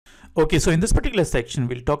Okay, so in this particular section,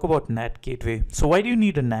 we'll talk about NAT Gateway. So why do you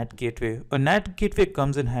need a NAT Gateway? A NAT Gateway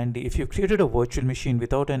comes in handy if you've created a virtual machine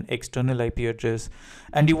without an external IP address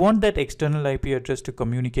and you want that external IP address to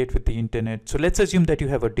communicate with the internet. So let's assume that you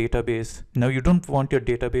have a database. Now you don't want your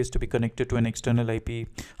database to be connected to an external IP.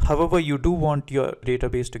 However, you do want your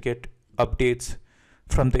database to get updates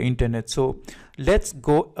from the internet. So let's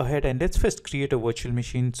go ahead and let's first create a virtual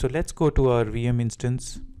machine. So let's go to our VM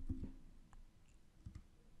instance.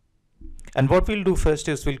 And what we'll do first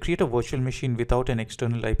is we'll create a virtual machine without an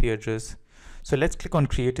external IP address. So let's click on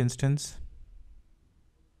create instance.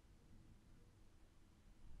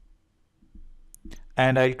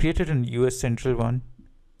 And I'll create it in US Central one.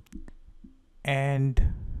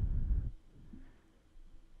 And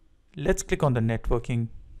let's click on the networking.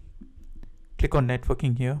 Click on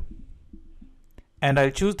networking here. And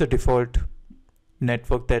I'll choose the default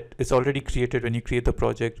network that is already created when you create the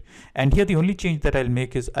project. And here the only change that I'll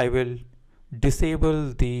make is I will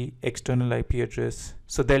disable the external IP address.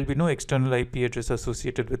 So there'll be no external IP address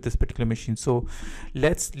associated with this particular machine. So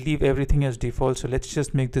let's leave everything as default. So let's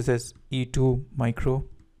just make this as E2 micro.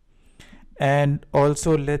 And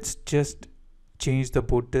also let's just change the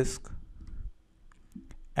boot disk.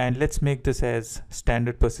 And let's make this as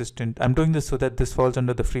standard persistent. I'm doing this so that this falls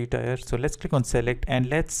under the free tier. So let's click on select and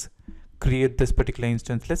let's create this particular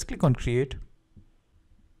instance. Let's click on create.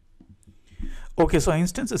 Okay, so our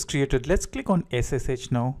instance is created. Let's click on SSH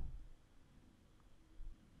now.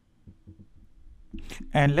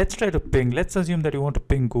 And let's try to ping. Let's assume that you want to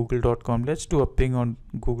ping google.com. Let's do a ping on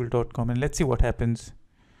google.com and let's see what happens.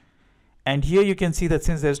 And here you can see that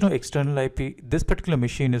since there's no external IP, this particular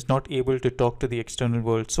machine is not able to talk to the external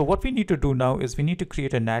world. So what we need to do now is we need to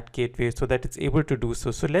create a NAT gateway so that it's able to do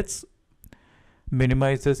so. So let's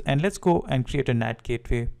minimize this and let's go and create a NAT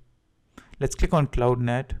gateway. Let's click on Cloud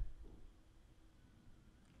NAT.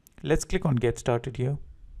 Let's click on get started here.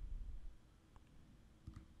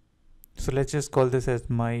 So let's just call this as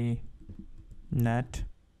my NAT.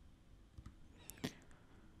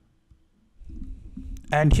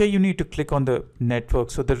 And here you need to click on the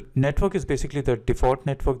network. So the network is basically the default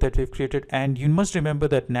network that we've created. And you must remember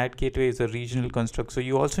that NAT gateway is a regional construct. So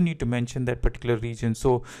you also need to mention that particular region.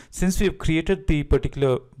 So since we've created the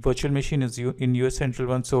particular virtual machine is in US Central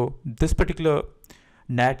 1, so this particular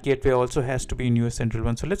NAT gateway also has to be in US Central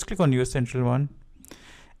 1. So let's click on US Central 1.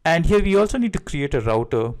 And here we also need to create a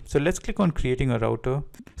router. So let's click on creating a router.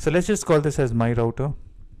 So let's just call this as my router.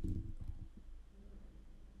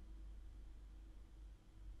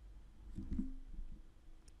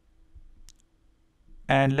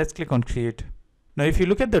 And let's click on create. Now, if you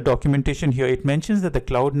look at the documentation here, it mentions that the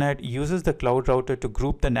Cloud NAT uses the cloud router to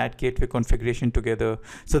group the NAT gateway configuration together.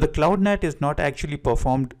 So the Cloud NAT is not actually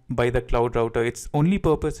performed by the cloud router. Its only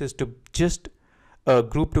purpose is to just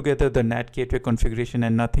group together the NAT gateway configuration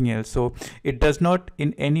and nothing else. So it does not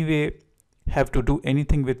in any way have to do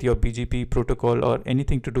anything with your BGP protocol or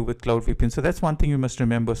anything to do with Cloud VPN. So that's one thing you must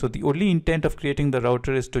remember. So the only intent of creating the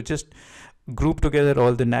router is to just group together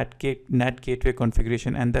all the NAT gateway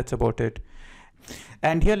configuration, and that's about it.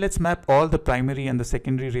 And here let's map all the primary and the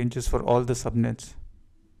secondary ranges for all the subnets.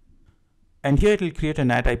 And here it will create a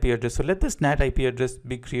NAT IP address. So let this NAT IP address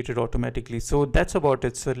be created automatically. So that's about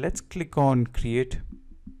it. So let's click on create.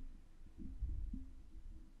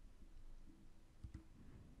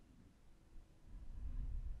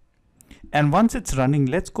 And once it's running,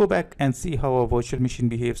 let's go back and see how our virtual machine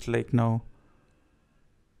behaves like now.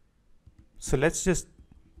 So let's just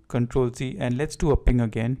Control Z and let's do a ping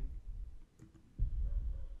again.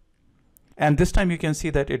 And this time you can see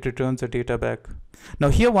that it returns a data back. Now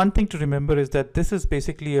here one thing to remember is that this is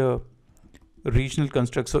basically a regional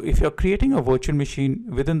construct. So if you're creating a virtual machine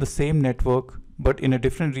within the same network, but in a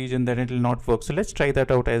different region, then it will not work. So let's try that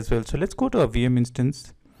out as well. So let's go to a VM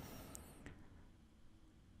instance.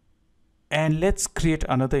 And let's create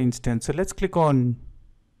another instance. So let's click on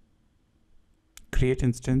create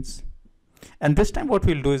instance. And this time what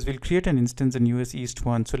we'll do is we'll create an instance in US East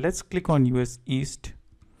 1. So let's click on US East.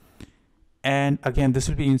 And again, this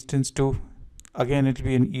will be instance 2. Again, it will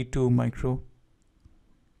be an E2 micro.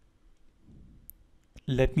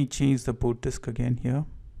 Let me change the boot disk again here.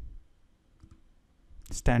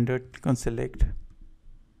 Standard, click on select.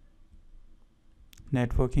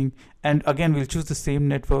 Networking. And again, we'll choose the same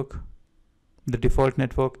network, the default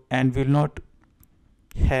network, and we'll not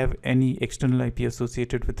have any external IP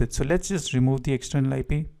associated with it. So let's just remove the external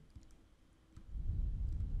IP.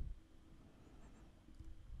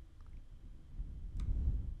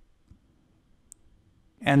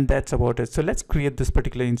 And that's about it. So let's create this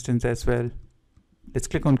particular instance as well. Let's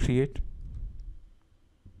click on create.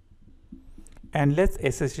 And let's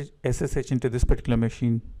SSH into this particular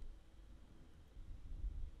machine.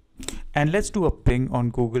 And let's do a ping on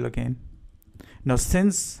Google again. Now,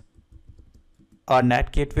 since our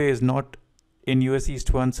NAT gateway is not in US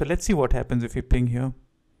East 1, so let's see what happens if we ping here.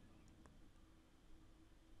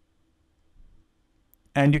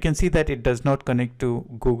 And you can see that it does not connect to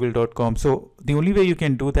google.com. So the only way you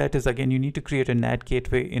can do that is, again, you need to create a NAT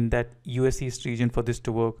gateway in that US East region for this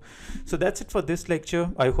to work. So that's it for this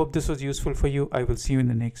lecture. I hope this was useful for you. I will see you in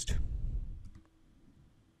the next.